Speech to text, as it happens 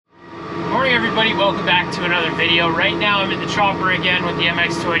Morning everybody, welcome back to another video. Right now I'm in the chopper again with the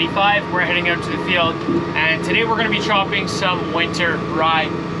MX285. We're heading out to the field and today we're going to be chopping some winter rye.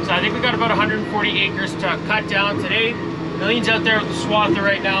 So I think we got about 140 acres to cut down today. Neline's out there with the swather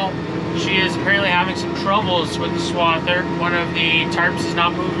right now. She is apparently having some troubles with the swather. One of the tarps is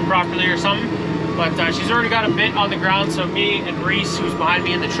not moving properly or something. But she's already got a bit on the ground, so me and Reese, who's behind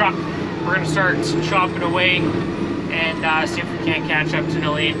me in the truck, we're going to start chopping away and see if we can't catch up to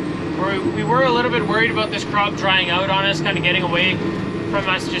Neline. We were a little bit worried about this crop drying out on us, kind of getting away from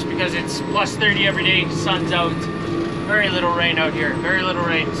us just because it's plus 30 every day, sun's out, very little rain out here, very little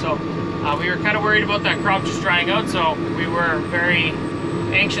rain. So we were kind of worried about that crop just drying out, so we were very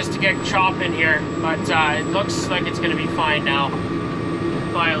anxious to get chopping here, but it looks like it's going to be fine now,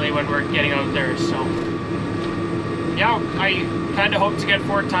 finally, when we're getting out there. So yeah, I kind of hope to get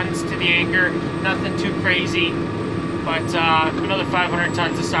 4 tons to the acre, nothing too crazy. But another 500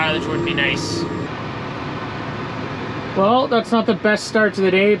 tons of silage would be nice. Well, that's not the best start to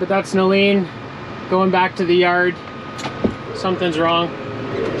the day, but that's Neline going back to the yard. Something's wrong.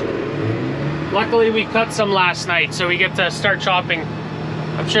 Luckily, we cut some last night, so we get to start chopping.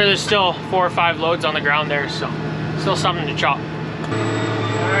 I'm sure there's still 4 or 5 loads on the ground there, so still something to chop.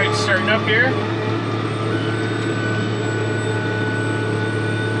 All right, starting up here.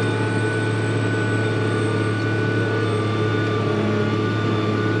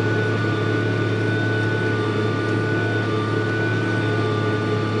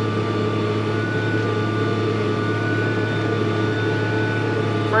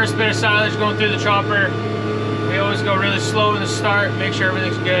 First bit of silage going through the chopper. We always go really slow in the start, make sure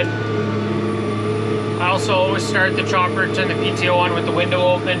everything's good. I also always start the chopper, turn the PTO on with the window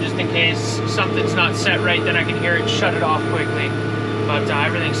open, just in case something's not set right, then I can hear it shut it off quickly. But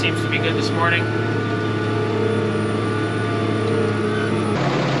everything seems to be good this morning.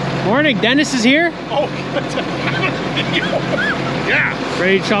 Morning, Dennis is here. Oh, yeah.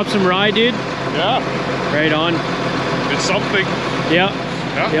 Ready to chop some rye, dude? Yeah. Right on. It's something. Yeah.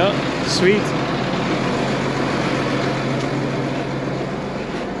 Yeah. Yeah. Sweet.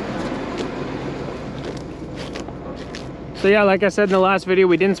 So yeah, like I said in the last video,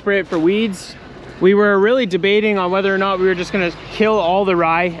 we didn't spray it for weeds. We were really debating on whether or not we were just gonna kill all the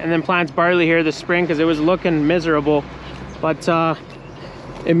rye and then plant barley here this spring because it was looking miserable. But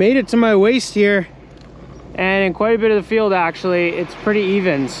it made it to my waist here, and in quite a bit of the field actually, it's pretty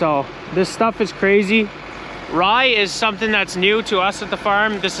even. So this stuff is crazy. Rye is something that's new to us at the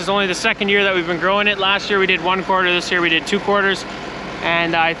farm. This is only the 2nd year that we've been growing it. Last year we did 1 quarter, this year we did 2 quarters.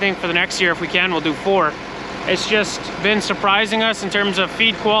 And I think for the next year, if we can, we'll do 4. It's just been surprising us in terms of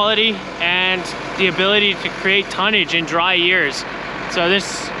feed quality and the ability to create tonnage in dry years. So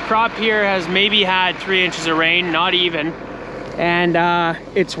this crop here has maybe had 3 inches of rain, not even. And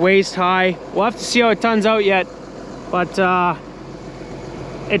it's waist high. We'll have to see how it turns out yet. But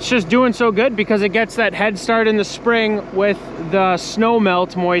it's just doing so good because it gets that head start in the spring with the snow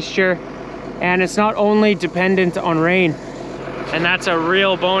melt moisture, and it's not only dependent on rain. And that's a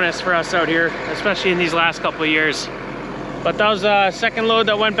real bonus for us out here, especially in these last couple of years. But that was the 2nd load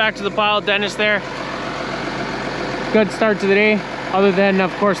that went back to the pile. Dennis there. Good start to the day, other than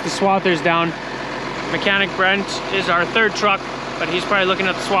of course the swather's down. Mechanic Brent is our 3rd truck, but he's probably looking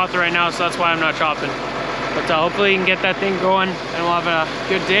at the swather right now, so that's why I'm not chopping. But hopefully you can get that thing going and we'll have a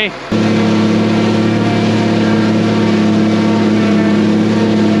good day.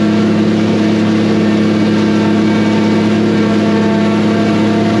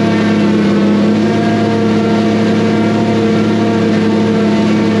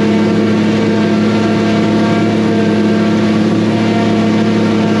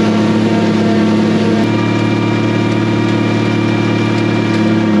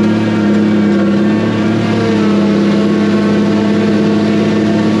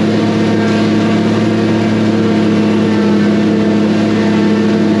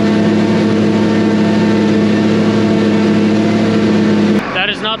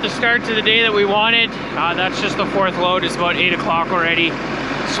 Start to the day that we wanted. That's just the 4th load. It's about 8 o'clock already.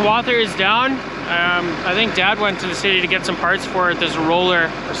 Swather is down. I think Dad went to the city to get some parts for it. There's a roller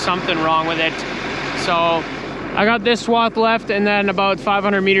or something wrong with it. So I got this swath left and then about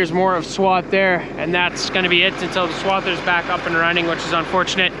 500 meters more of swath there, and that's going to be it until the swather's back up and running, which is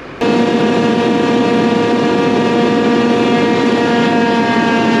unfortunate.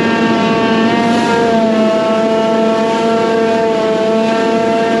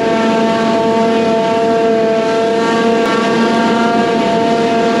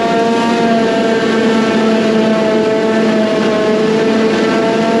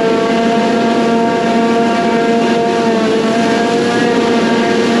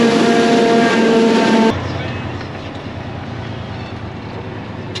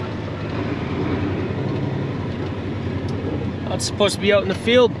 supposed to be out in the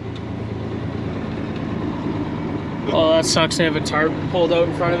field. Oh, that sucks. They have a tarp pulled out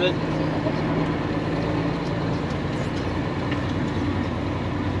in front of it.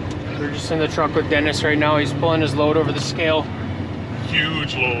 We're just in the truck with Dennis right now. He's pulling his load over the scale.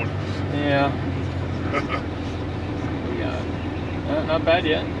 Huge load. Yeah. Not bad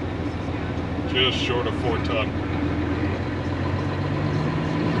yet. Just short of 4 ton.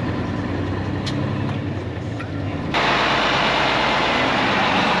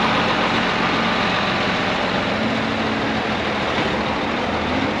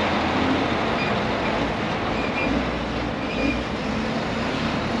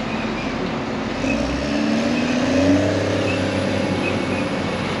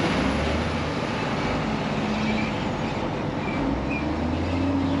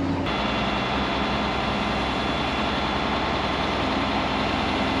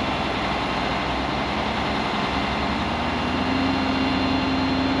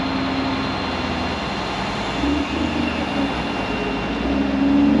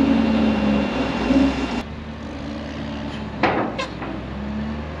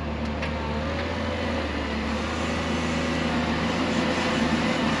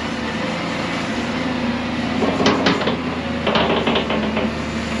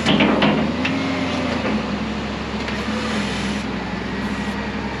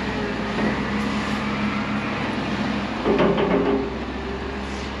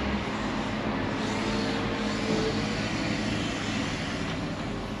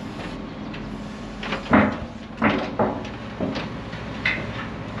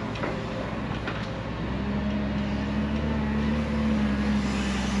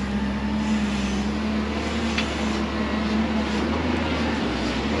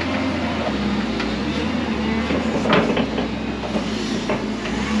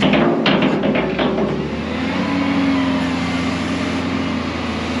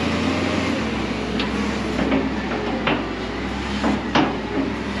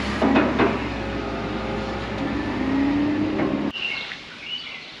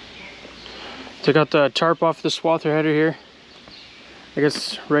 Took out the tarp off the swather header here. I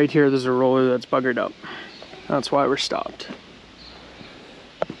guess right here there's a roller that's buggered up. That's why we're stopped.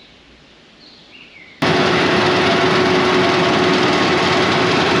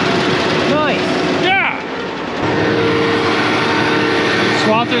 Nice! Yeah!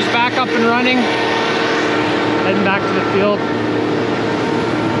 Swather's back up and running. Heading back to the field.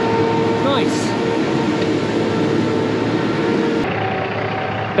 Nice.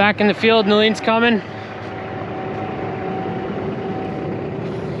 Back in the field, Neline's coming.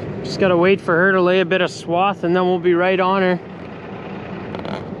 Just gotta wait for her to lay a bit of swath and then we'll be right on her.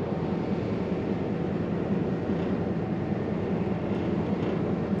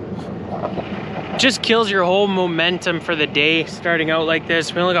 Just kills your whole momentum for the day starting out like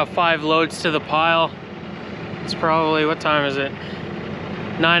this. We only got 5 loads to the pile. It's probably, what time is it?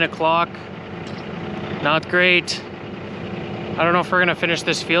 9 o'clock. Not great. I don't know if we're gonna finish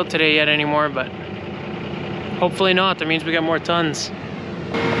this field today yet anymore, but hopefully not. That means we got more tons.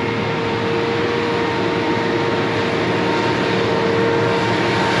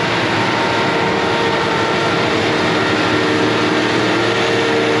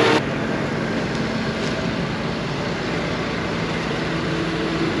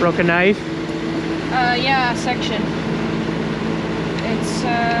 Broke a knife? Yeah, section.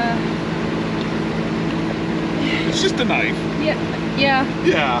 It's just a knife. Yeah. Yeah.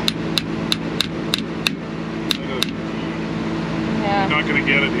 Yeah. Not gonna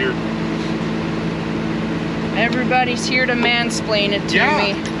get it here. Everybody's here to mansplain it to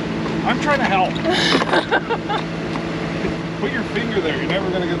me. I'm trying to help. Put your finger there. You're never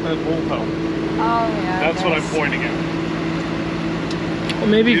gonna get that bolt out. Oh yeah. That's what I'm pointing at. Well,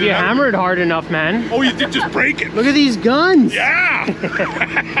 maybe if you hammer it hard enough, man. Oh, you did just break it. Look at these guns. Yeah. You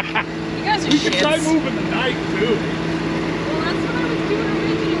guys are We could try shits. moving the knife too. Well, that's what I was doing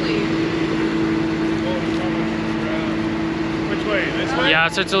originally. Which way? This way? Yeah,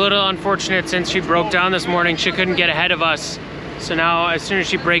 so it's a little unfortunate since she broke down this morning, she couldn't get ahead of us. So now as soon as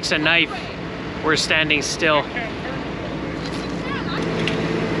she breaks a knife, we're standing still.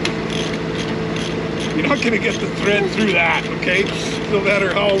 You're not gonna get the thread through that, okay? No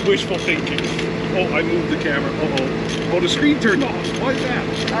matter how wishful thinking. Oh, I moved the camera. Uh-oh. Oh, the screen turned off. Why is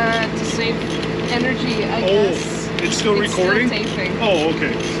that? To save energy, I guess. It's still recording? Still taping. Oh,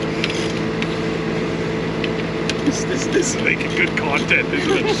 okay. This is making good content,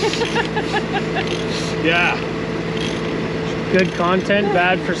 isn't it? Yeah. Good content,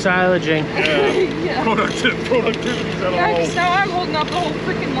 bad for silaging. Yeah. Yeah. Productivity's at a Yeah, low. 'cause now I'm holding up the whole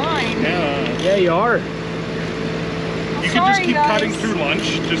freaking line. Yeah. Yeah, you are. You can just Sorry, keep guys. cutting through lunch.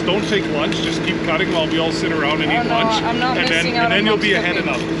 Just don't take lunch. Just keep cutting while we all sit around and eat no, lunch. I'm not missing out and then on you'll lunch be ahead of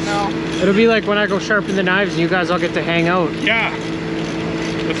cooking. others. No. It'll be like when I go sharpen the knives and you guys all get to hang out. Yeah.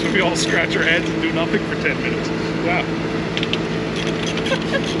 That's when we all scratch our heads and do nothing for 10 minutes. Yeah.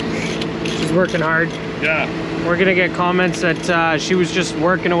 She's working hard. Yeah. We're gonna get comments that she was just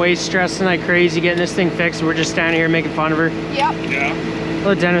working away, stressing like crazy, getting this thing fixed. We're just standing here making fun of her. Yep. Yeah.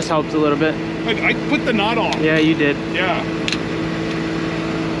 Well, Dennis helped a little bit. I put the knot on. Yeah, you did. Yeah.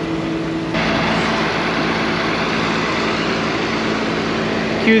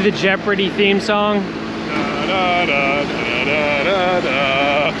 Cue the Jeopardy theme song. Da, da, da, da, da, da,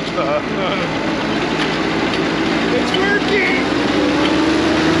 da. It's working!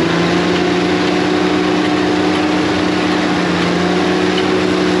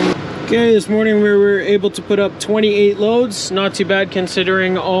 Okay, this morning we were able to put up 28 loads. Not too bad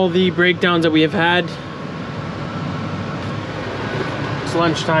considering all the breakdowns that we have had. It's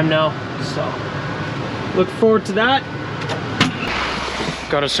lunchtime now, so look forward to that.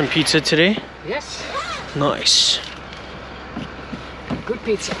 Got us some pizza today. Yes, Nice. good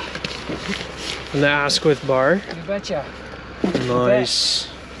pizza. From the Asquith bar. You betcha. Nice.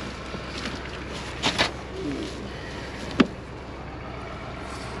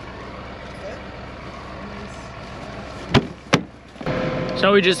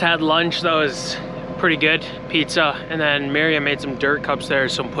 So we just had lunch. That was pretty good. Pizza, and then Miriam made some dirt cups there,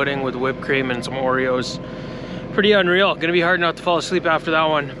 some pudding with whipped cream and some Oreos. Pretty unreal. Gonna be hard not to fall asleep after that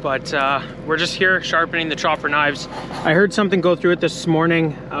one, but we're just here sharpening the chopper knives. I heard something go through it this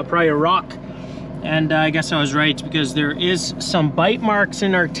morning, probably a rock, and I guess I was right because there is some bite marks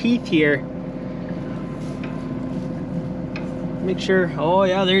in our teeth here. Make sure. Oh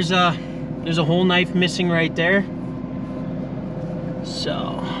yeah, there's a whole knife missing right there.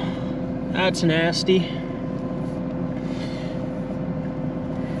 So that's nasty.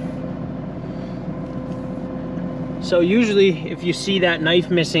 So usually if you see that knife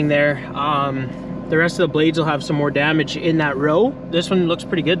missing there, the rest of the blades will have some more damage in that row. This one looks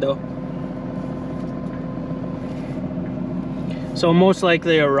pretty good though. So most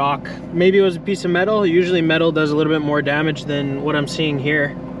likely a rock. Maybe it was a piece of metal. Usually metal does a little bit more damage than what I'm seeing here.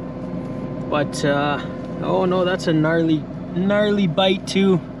 But oh no, that's a gnarly bite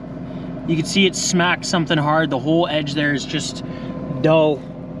too. You can see it smack something hard. The whole edge there is just dull.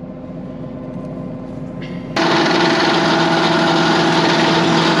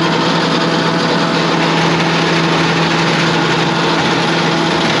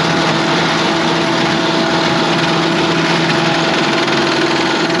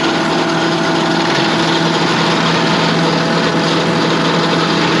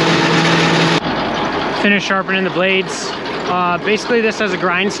 Finish sharpening the blades. Basically this has a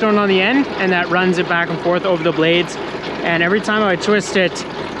grindstone on the end and that runs it back and forth over the blades, and every time I twist it,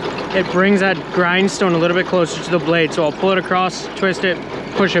 it brings that grindstone a little bit closer to the blade. So I'll pull it across, twist it,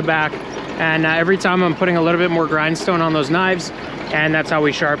 push it back, and every time I'm putting a little bit more grindstone on those knives, and that's how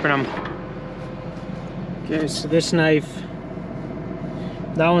we sharpen them. Okay, so this knife,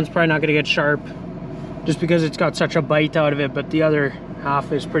 that one's probably not gonna get sharp just because it's got such a bite out of it, but the other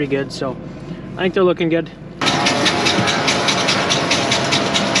half is pretty good, so I think they're looking good.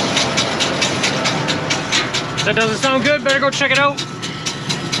 That doesn't sound good, better go check it out.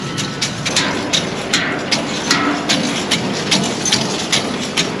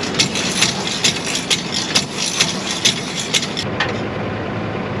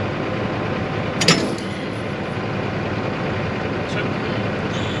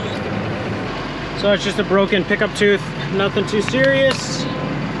 So it's just a broken pickup tooth, nothing too serious.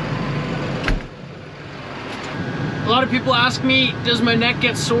 A lot of people ask me, does my neck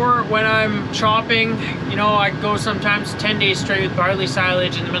get sore when I'm chopping? You know, I go sometimes 10 days straight with barley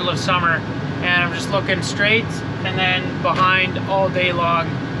silage in the middle of summer, and I'm just looking straight and then behind all day long.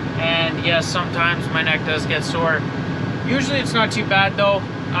 And yes, sometimes my neck does get sore. Usually it's not too bad though.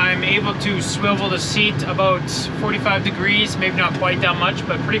 I'm able to swivel the seat about 45 degrees, maybe not quite that much,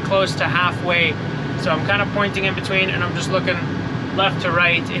 but pretty close to halfway. So I'm kind of pointing in between and I'm just looking left to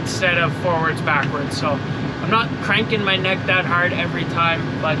right instead of forwards, backwards. So I'm not cranking my neck that hard every time,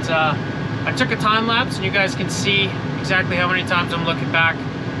 but I took a time lapse and you guys can see exactly how many times I'm looking back.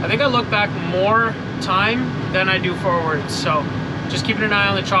 I think I look back more time than I do forwards. So just keeping an eye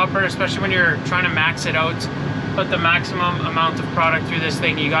on the chopper, especially when you're trying to max it out. Put the maximum amount of product through this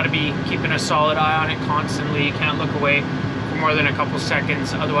thing. You got to be keeping a solid eye on it constantly. You can't look away for more than a couple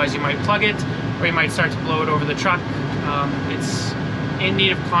seconds, otherwise you might plug it or you might start to blow it over the truck. It's in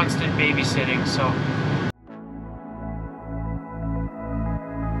need of constant babysitting. So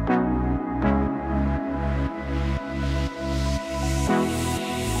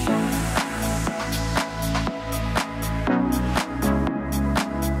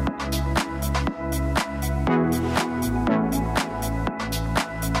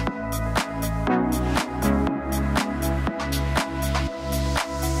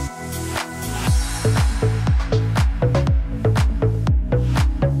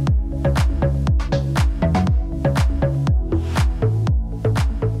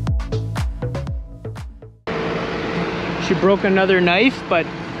broke another knife, but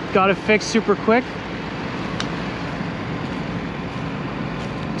got it fixed super quick.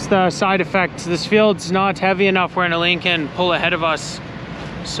 It's the side effect. This field's not heavy enough where Neline can pull ahead of us.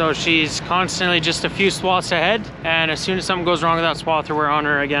 So she's constantly just a few swaths ahead, and as soon as something goes wrong with that swath, we're on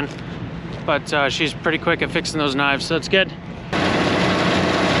her again. But she's pretty quick at fixing those knives, so it's good.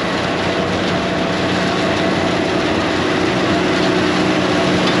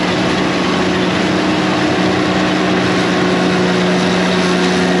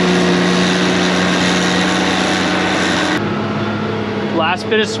 Last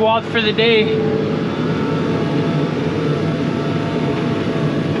bit of swath for the day.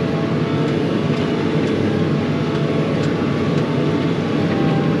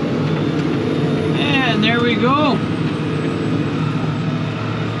 And there we go.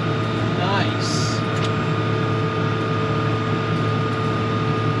 Nice.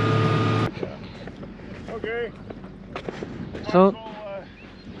 Okay. So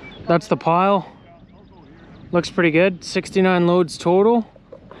that's the pile. Looks pretty good. 69 loads total.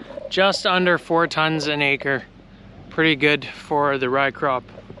 Just under 4 tons an acre. Pretty good for the rye crop.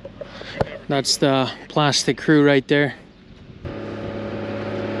 That's the plastic crew right there.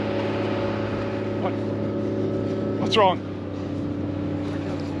 What? What's wrong?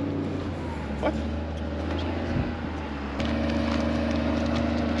 What?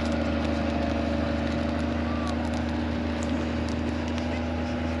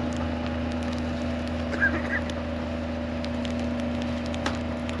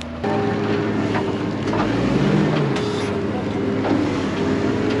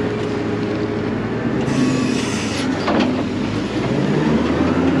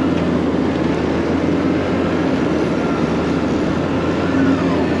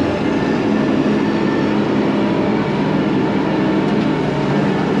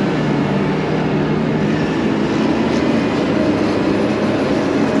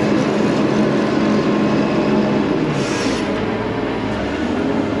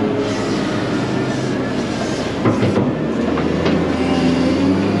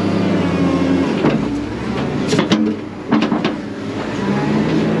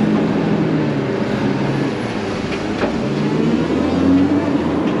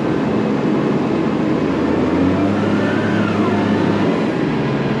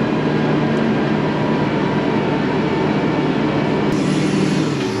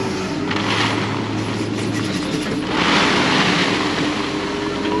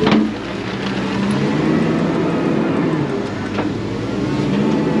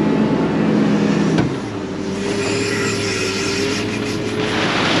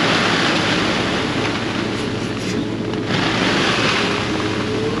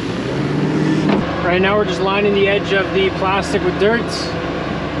 Right now we're just lining the edge of the plastic with dirt.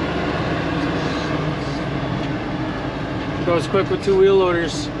 Goes quick with 2 wheel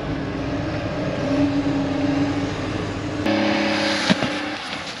loaders.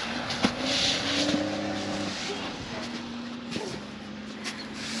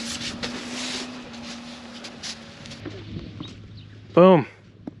 Boom,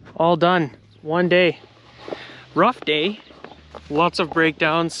 all done. One day. Rough day. Lots of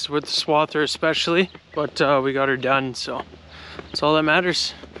breakdowns with the swather especially, but we got her done, so that's all that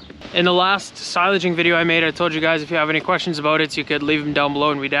matters. In the last silaging video I made, I told you guys if you have any questions about it, you could leave them down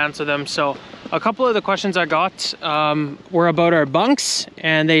below and we'd answer them. So a couple of the questions I got were about our bunks,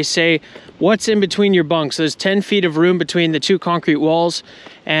 and they say, what's in between your bunks? There's 10 feet of room between the 2 concrete walls,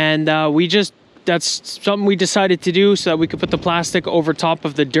 and that's something we decided to do so that we could put the plastic over top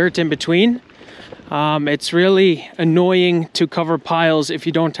of the dirt in between. It's really annoying to cover piles if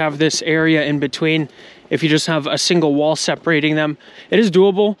you don't have this area in between, if you just have a single wall separating them. It is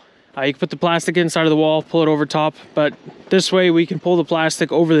doable. You can put the plastic inside of the wall, pull it over top, but this way we can pull the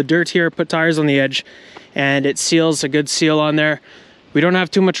plastic over the dirt here, put tires on the edge, and it seals, a good seal on there. We don't have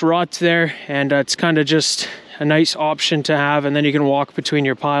too much rot there, and it's kind of just a nice option to have, and then you can walk between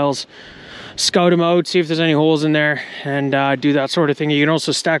your piles, scout them out, see if there's any holes in there, and do that sort of thing. You can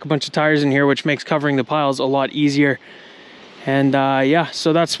also stack a bunch of tires in here, which makes covering the piles a lot easier. And yeah,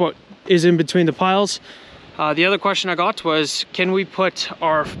 so that's what is in between the piles. The other question I got was, can we put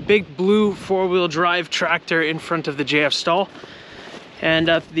our big blue 4-wheel drive tractor in front of the JF stall?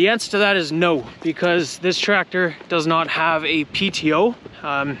 And the answer to that is no, because this tractor does not have a PTO.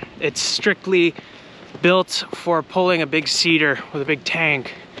 It's strictly built for pulling a big seeder with a big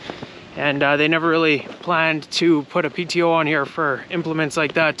tank. And they never really planned to put a PTO on here for implements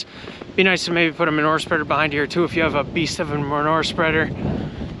like that. Be nice to maybe put a manure spreader behind here too if you have a beast of a manure spreader.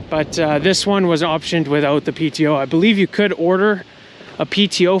 But this one was optioned without the PTO. I believe you could order a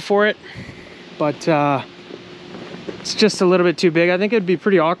PTO for it, but It's just a little bit too big. I think it'd be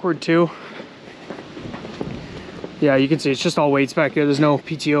pretty awkward too. Yeah, you can see it's just all weights back here. There's no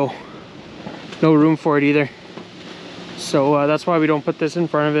PTO, no room for it either. So that's why we don't put this in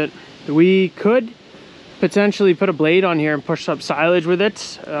front of it. We could potentially put a blade on here and push up silage with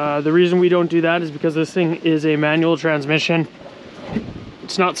it. The reason we don't do that is because this thing is a manual transmission.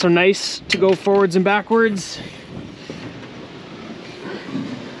 It's not so nice to go forwards and backwards.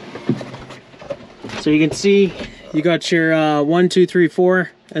 So you can see you got your 1, 2, 3,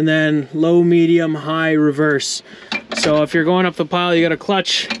 4, and then low, medium, high, reverse. So if you're going up the pile, you got a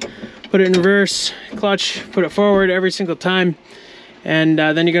clutch, put it in reverse, clutch, put it forward every single time. And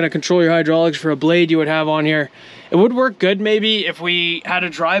then you got to control your hydraulics for a blade you would have on here. It would work good maybe if we had a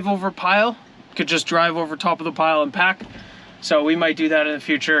drive over pile, could just drive over top of the pile and pack. So we might do that in the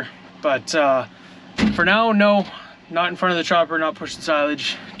future, but for now, no, not in front of the chopper, not pushing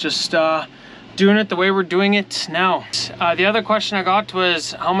silage, just doing it the way we're doing it now. The other question I got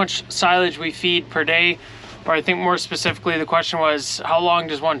was how much silage we feed per day, or I think more specifically the question was how long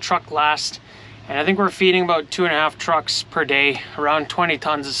does one truck last? And I think we're feeding about 2.5 trucks per day, around 20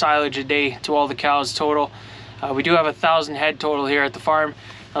 tons of silage a day to all the cows total. We do have 1,000 head total here at the farm.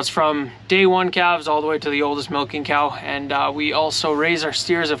 That's from day 1 calves all the way to the oldest milking cow. And we also raise our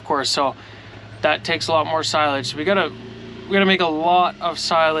steers, of course, so that takes a lot more silage. So we gotta make a lot of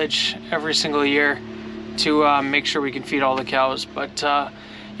silage every single year to make sure we can feed all the cows. But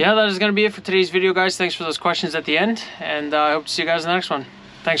yeah, that is gonna be it for today's video, guys. Thanks for those questions at the end, and I hope to see you guys in the next one.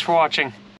 Thanks for watching.